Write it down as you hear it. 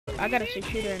I got a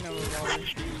 6-shooter and a revolver.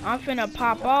 I'm finna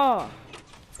pop off.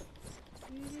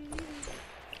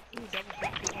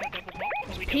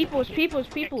 Peoples.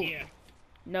 Yeah.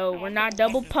 No, we're not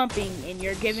double pumping, and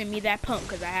you're giving me that pump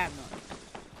because I have none.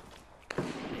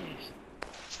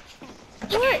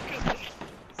 What?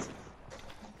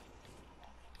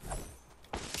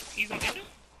 You gonna get him?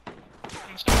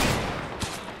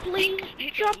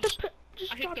 Please drop the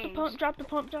just drop the pump. Drop the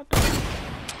pump. Drop the pump.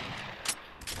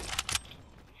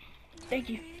 Thank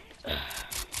you.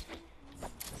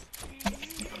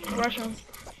 Rush him.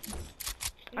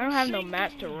 I don't have no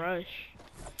map to rush.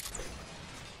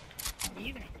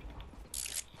 Either.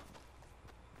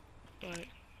 But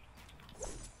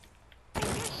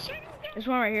There's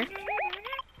one right here.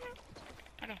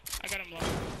 I know. I got him low.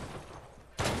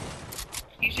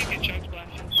 He's taking chug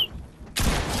splashes.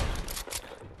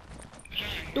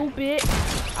 Stupid.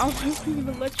 I won't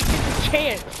even let you get the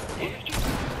chance.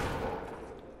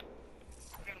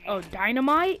 Oh,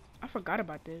 dynamite? I forgot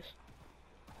about this.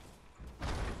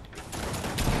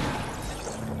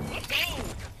 Let's go!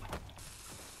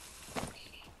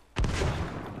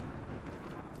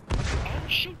 Oh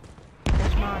shoot!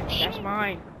 That's mine. That's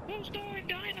mine. Who's throwing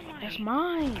dynamite? That's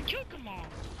mine. I killed them all.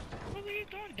 What were you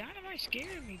throwing dynamite?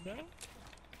 Scaring me, bro.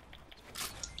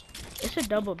 It's a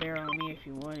double barrel on me if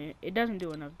you want it. It doesn't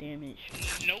do enough damage.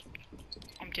 Nope.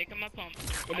 I'm taking my pump.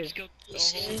 I just killed the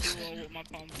whole duo with my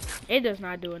pump. It does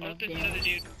not do enough There's damage. another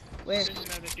dude. Where? There's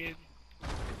another dude.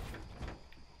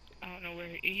 I don't know where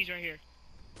he's right here.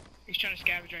 He's trying to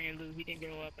scavenge on your loot. He didn't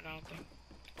get a weapon, I don't think.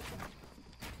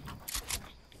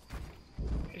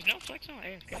 There's no flex on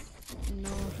AFK.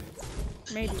 No.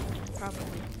 Maybe. Probably.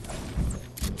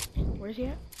 Where's he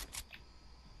at?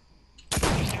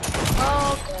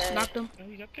 Okay. Knocked him. Oh,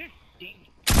 he's up there. Dang.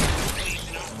 Oh,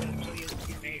 he's knocked him, so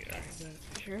he's made it.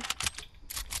 Sure.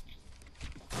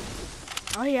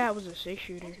 Oh yeah, it was a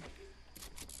 6-shooter.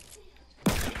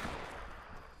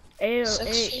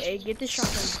 Hey, get the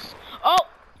shotgun. Oh!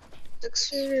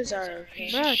 6-shooters are.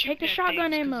 Bro, take the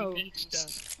shotgun ammo.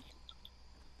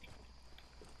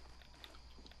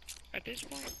 At this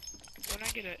point, when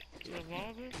I get a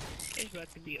revolver, it's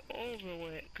about to be over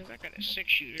with, because I got a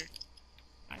 6-shooter.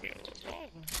 I get a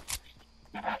revolver.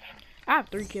 I have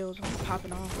 3 kills. I'm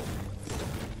popping off.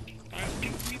 I do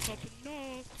be popping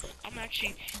off. I'm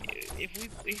actually,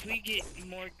 if we get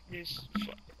more this,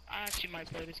 I actually might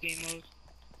play this game mode.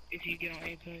 If you get on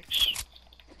Apex.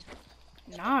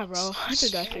 Nah, bro. I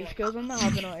just got 6 kills. I'm not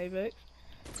hopping on Apex.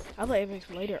 I'll play Apex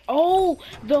later. Oh,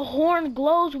 the horn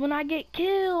glows when I get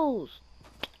kills.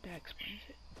 That explains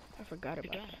it. I forgot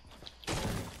about that.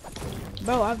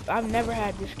 Bro, I've never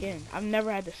had this skin. I've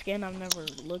never had the skin. I've never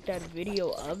looked at a video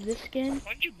of this skin.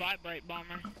 Why'd you buy Bright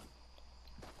Bomber?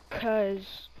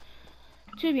 Cause,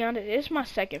 to be honest, it's my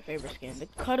second favorite skin. The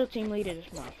Cuddle Team Leader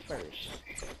is my first.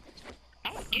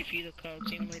 I would give you the Cuddle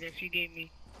Team Leader if you gave me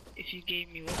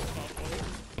what's it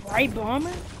called? Bright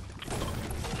Bomber?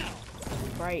 No.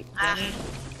 Bright.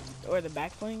 Or the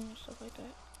back bling or stuff like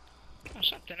that. Or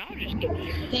something. I'll just give you.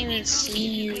 I can't even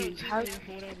see you. How?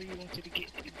 Whatever you wanted to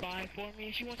buy for me.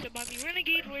 If you want to buy me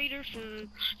Renegade Raider for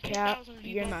Yeah, 2,000 V-bucks.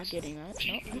 you're not getting that.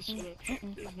 No.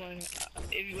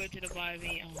 If you wanted to buy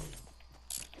me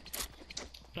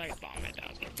Bright Bomber,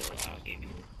 I'll give you.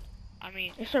 I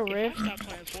mean, It's a riff. if I stop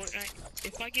playing Fortnite,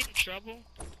 if I get in trouble,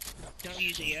 don't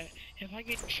use it yet. If I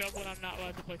get in trouble and I'm not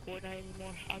allowed to play Fortnite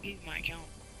anymore, I'll give you my account.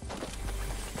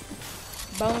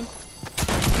 Bone.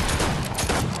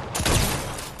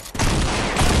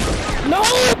 No,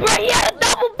 bro, he had a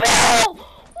double barrel.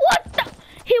 What the?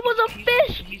 He was a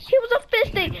fish. He was a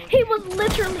fish thing. He was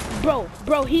literally,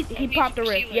 bro. He popped the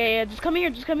rift. Yeah. Just come here.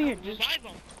 Just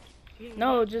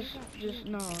no.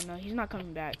 No. He's not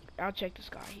coming back. I'll check the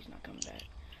sky. He's not coming back.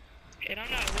 And I'm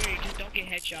not worried. Just don't get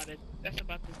headshotted. That's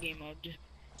about this game mode. Just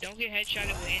don't get headshotted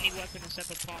with any weapon except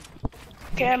a pump.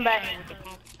 Okay, I'm back.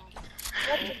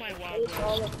 We'll play Wild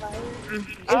West.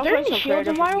 Is there any shields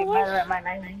in Wild West?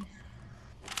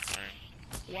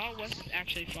 Wild West is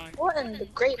actually fun. What in the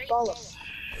great ball of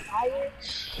fire?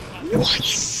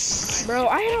 What? Bro,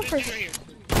 I hit him for.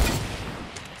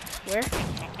 Where?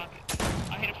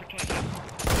 I hit him for 27.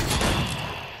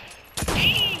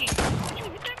 Dang! Did you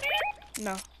hit that man?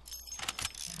 No.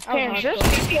 Can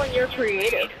just be when you're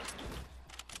creative.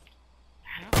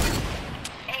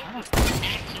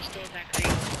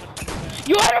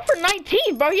 You hit him for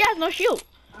 19, bro. He has no shield.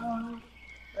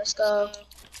 Let's go.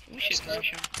 We should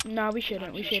push him. No, we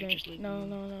shouldn't. We shouldn't. Just leave No,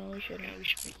 him. we shouldn't. Yeah, we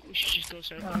should just go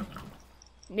circle.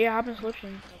 Yeah, I've been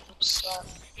slipstreaming.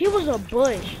 He was a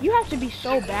bush. You have to be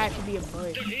so bad to be a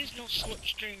bush. There is no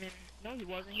slipstreaming. No, he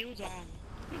wasn't. He was on.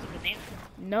 He's a banana.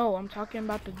 No, I'm talking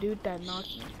about the dude that knocked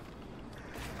me.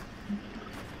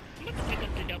 I'm about to pick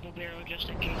up the double barrel just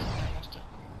in case someone wants to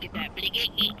get that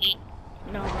blingy.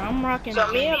 No, bro, I'm rocking.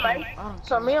 So me and Mike, I don't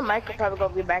so care. me and Mike could probably go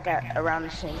be back at around the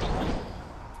same time.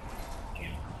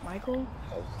 Michael?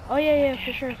 Oh yeah,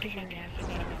 for sure. My dad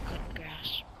forgot about cutting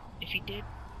grass. If he did,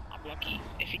 I'm lucky.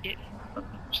 If he didn't,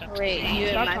 sucks. Wait, you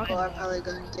Stop and Michael talking are about probably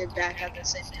going to get back at the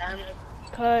same time.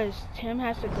 Cause Tim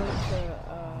has to go to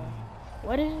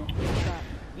what is it?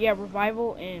 Yeah,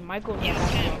 revival, and Michael's Yeah,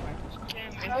 not Tim. about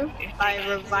rivals. By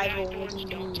revival, what do you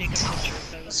Don't mean? take a picture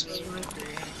because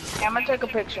Yeah, I'm gonna take a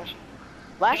picture.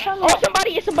 Last time, Oh,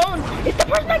 somebody! It's a bone! It's the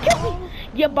person that killed me!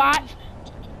 You bot!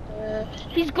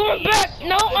 He's going back!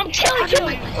 No, I'm killing him!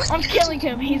 I'm killing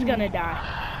him! He's gonna die.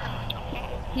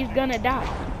 He's gonna die.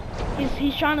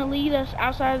 He's trying to lead us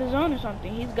outside of the zone or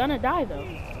something. He's gonna die though.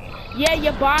 Yeah,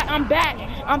 you bot! I'm back!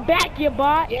 I'm back, you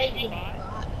bot! yeah, you bot.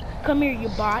 Come here, you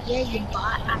bot! Yeah, you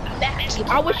bot. I'm back. You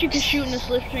I wish you could shoot in the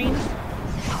slipstream.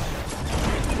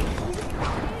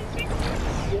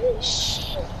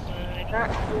 wish. Not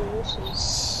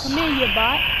delicious. Come here, you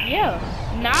bot. Yeah.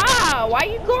 Nah, why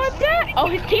you going back? Oh,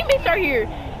 his teammates are here.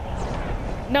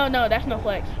 No, that's no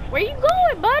flex. Where you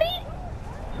going, buddy?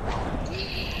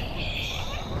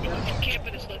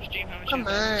 Come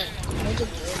on.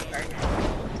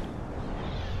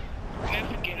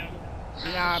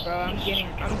 Nah, bro, I'm killing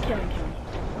him.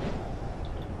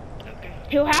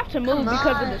 He'll have to move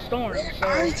because of the storm.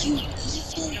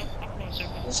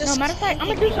 So. No, matter of fact, I'm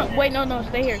gonna do something. Wait, no,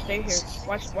 stay here.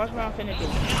 Watch what I'm finna do.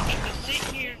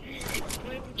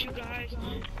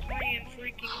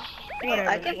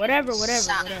 Whatever.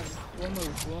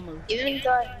 We'll move. Even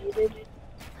though I muted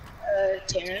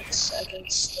Terrence, I can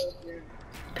still hear him.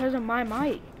 Cause of my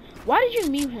mic. Why did you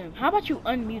mute him? How about you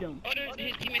unmute him?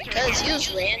 Because he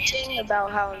was ranting about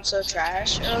how I'm so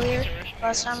trash earlier.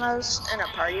 Last time I was in a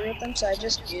party with him, so I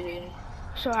just muted him.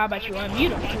 So how about you unmute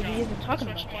him? Because he isn't talking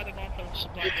about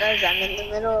that. Because I'm in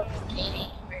the middle of gaming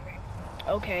right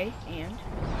now. Okay, and?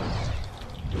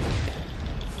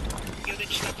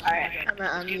 Alright, I'm gonna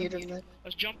unmute him then.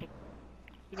 Let's jump him.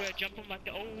 We gotta jump him like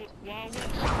the old Wild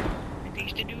West. Like they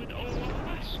used to do in the old Wild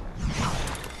West.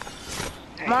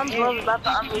 Mom's love about to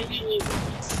unmute you.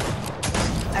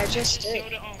 I just did.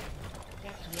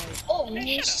 Oh,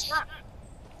 you snap.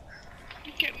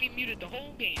 You kept me muted the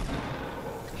whole game.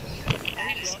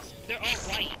 They're all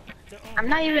white. I'm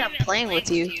not even playing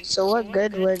with you, so what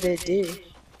good would it do?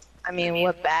 I mean,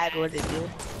 what bad would it do?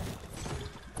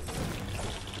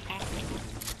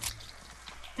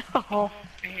 Oh,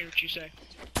 I hear what you say.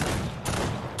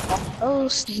 Oh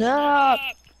snap!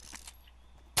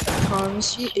 I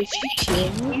promise you, if you kill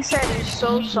me, He said he's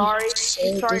so sorry.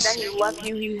 He's sorry that he left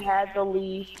you. He had to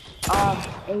leave.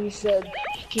 And he said,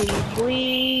 "Can you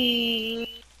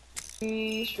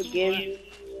please forgive me?"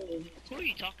 Who are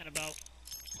you talking about?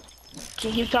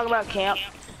 Can he talk about camp?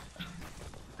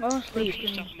 Oh, please.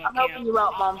 I'm helping you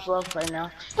out, Mom's love, right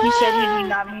now. He said he did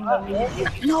not mean to leave.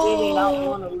 He did not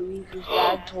want to leave. His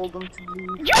dad told him to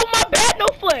leave. Yo, my bad, no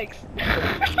flex.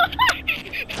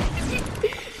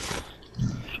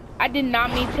 I did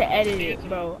not mean to edit it,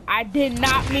 bro. I did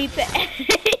not mean to edit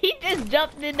it. He just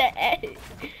jumped in the edit.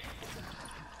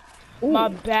 My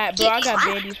bad, bro. I got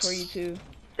bandies for you, too.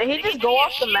 Did he just go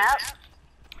off the map?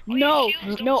 No,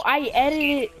 I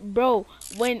edited it, bro.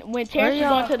 When Terrence was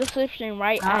going to the slipstream,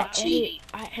 right? I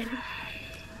edited.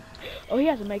 Oh, he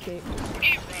has to make it.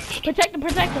 Protect him.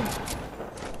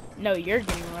 No, you're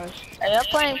getting rushed. are you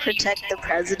playing Protect the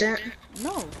President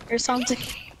No. or something?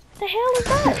 The hell is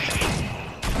that?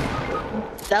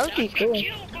 That would be cool.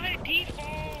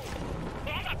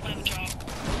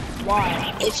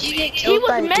 Why? If you get He killed was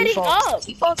by medic default, up.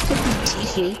 defaults could be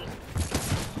TK.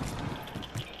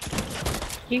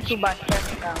 He flew by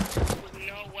second down.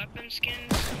 No weapon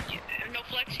skins. No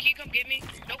flex. Can you come get me?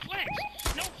 No flex.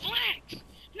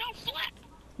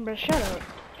 Bro, shut up.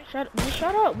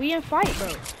 Shut up. We in fight,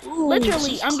 bro. Ooh,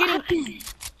 Literally, he's I'm getting. clapping.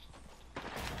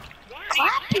 Why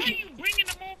are you bringing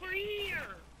them over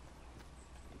here?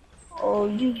 Oh,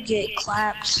 you get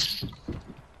claps.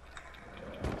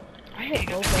 I hate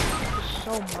both of them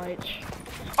so much.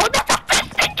 Oh, that's the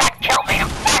first thing that killed me.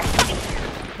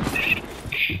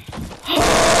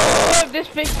 Oh, this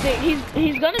fixed it.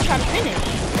 He's gonna try to finish.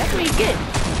 That's what he gets.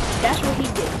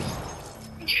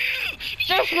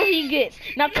 That's what he gets.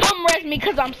 Now come res me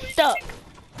because I'm stuck.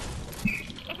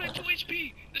 I'm at 2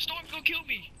 HP. The storm's gonna kill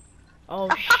me. Oh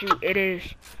shoot, it is.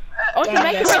 Oh, it's a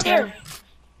make it right there.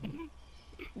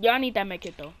 Yeah, I need that make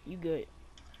it though. You good.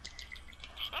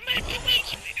 I'm at 2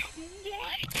 HP.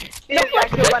 What? No, I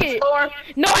took it.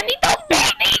 No, I need those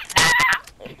babies.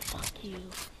 Fuck you.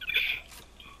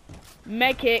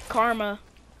 Medkit, karma.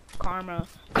 Karma!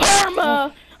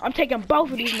 I'm taking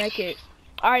both of these medkits.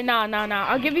 Alright, nah.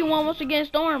 I'll give you one once again,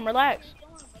 Storm. Relax.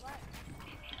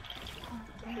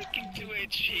 Fucking 2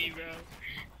 HP, bro.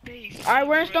 Alright,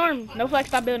 we're in Storm. No flex,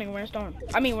 stop building. We're in Storm.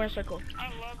 I mean, we're in Circle. I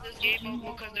love this game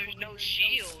mode because there's no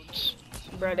shields.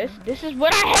 Bro, this is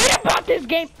what I hate about this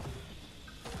game.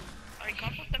 Alright,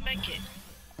 come with the medkit.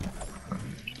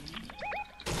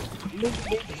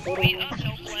 Beat up,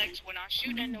 no flex. We're not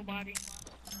shooting at nobody.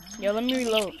 Yo, let me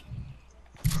reload.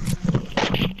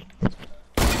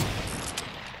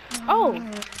 Oh,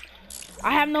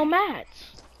 I have no mats.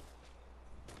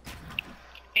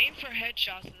 Aim for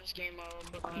headshots in this game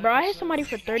mode. Bro, I hit somebody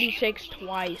for 36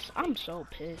 twice. I'm so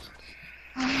pissed.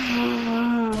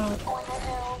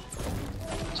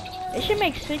 It should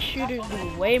make 6 shooters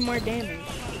do way more damage.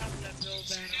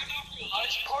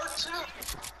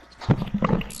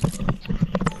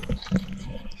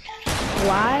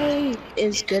 Why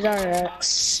is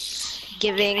GoodRx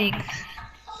giving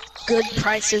good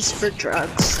prices for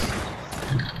drugs?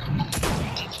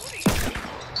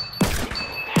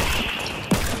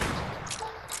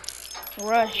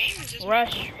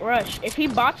 Rush. If he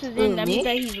boxes in, that means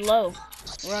that he's low.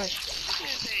 Rush.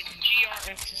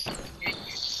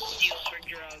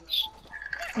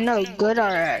 No,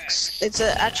 GoodRx. It's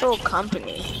an actual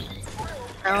company.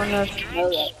 I don't know if you know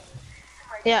that.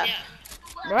 Yeah.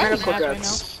 Medical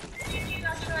drugs.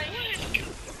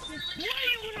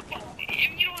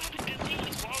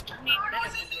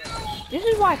 This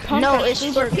is why pumps No, are it's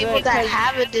super for people good, that 'cause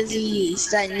have a disease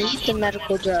that need the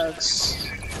medical drugs.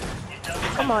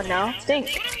 Come on now,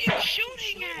 think.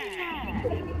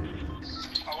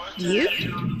 You?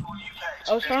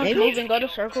 Oh, Storm's moving. Go to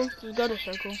Circle. Just go to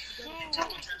Circle.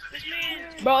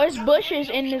 Bro, it's bushes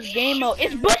in this game mode.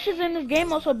 It's bushes in this game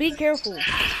mode, so be careful.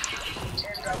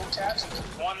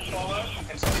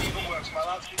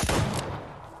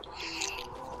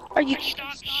 Are you?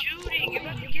 Stop shooting! You're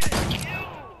about to get a kill!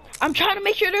 I'm trying to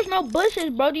make sure there's no bushes,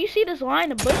 bro. Do you see this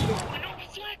line of bushes?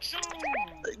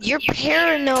 You're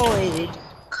paranoid.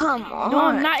 Come on. No,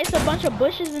 I'm not. It's a bunch of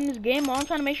bushes in this game mode. I'm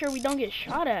trying to make sure we don't get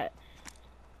shot at.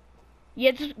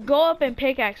 Yeah, just go up and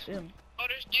pickaxe him. Oh,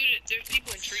 there's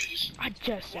people in trees. I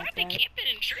just said Why are they that. camping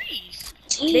in trees?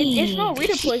 It's no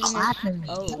redeploys in this.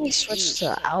 Let me switch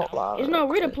to outlaw. There's no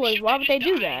redeploys. Why would they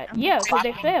do that? Yeah, because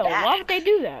they failed. Why would they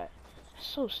do that? That's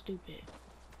so stupid.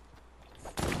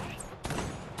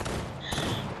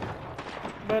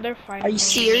 Bro, they're fighting. Are you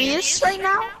serious right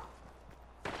now?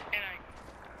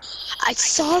 I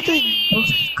saw the.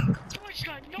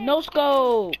 No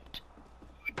scoped.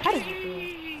 How does it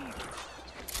feel?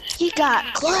 He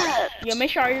got clipped. Yo,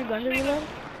 make sure all your guns are reloaded.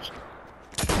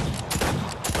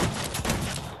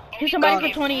 Hit somebody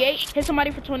for 28. Hit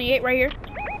somebody for 28 right here.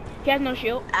 He has no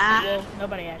shield. Well,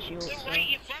 nobody has shield. So.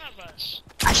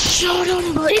 I shot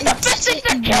him, but He's the first thing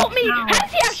that killed me. How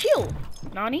does he have shield?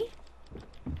 Nani?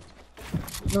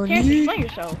 Can't explain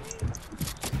yourself.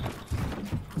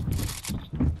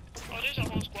 Oh, there's a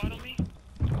whole squad on me.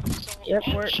 Yep.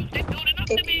 They're building up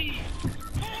to me.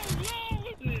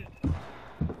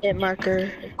 Hit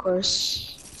marker, of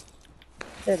course.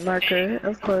 Hit marker,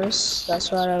 of course.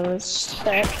 That's what I was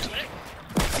expect.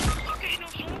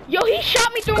 Yo, he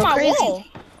shot me through Go my crazy. wall.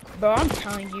 Bro, I'm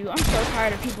telling you, I'm so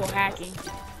tired of people hacking.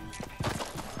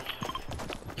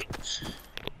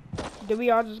 Did we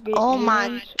all just get Oh my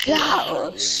humans?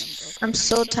 gosh. I'm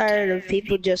so tired of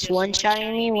people just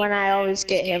one-shotting me when I always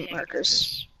get hit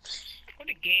markers. What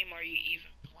game are you even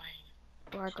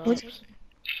playing? Black Ops.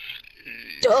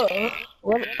 Duh.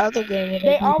 What other game would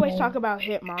They I be always playing? talk about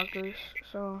hit markers,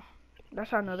 so that's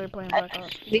how I know they're playing Black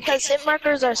Ops. Because hit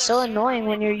markers are so annoying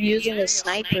when you're using a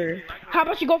sniper. How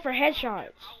about you go for headshots?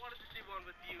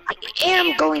 I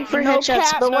am going for No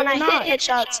headshots, cap, but no, when I you're not. hit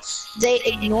headshots, they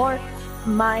ignore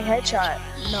my headshot.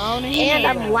 No, And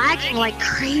I'm lagging like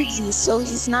crazy, so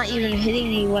he's not even hitting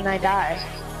me when I die.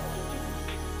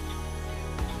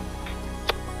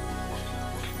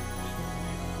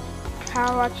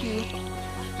 How about you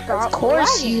stop Of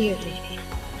course lagging? you hear me.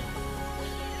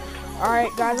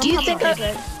 Alright, guys, Do I'm you think hopping on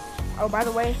Apex. Oh, by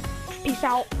the way, peace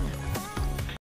out.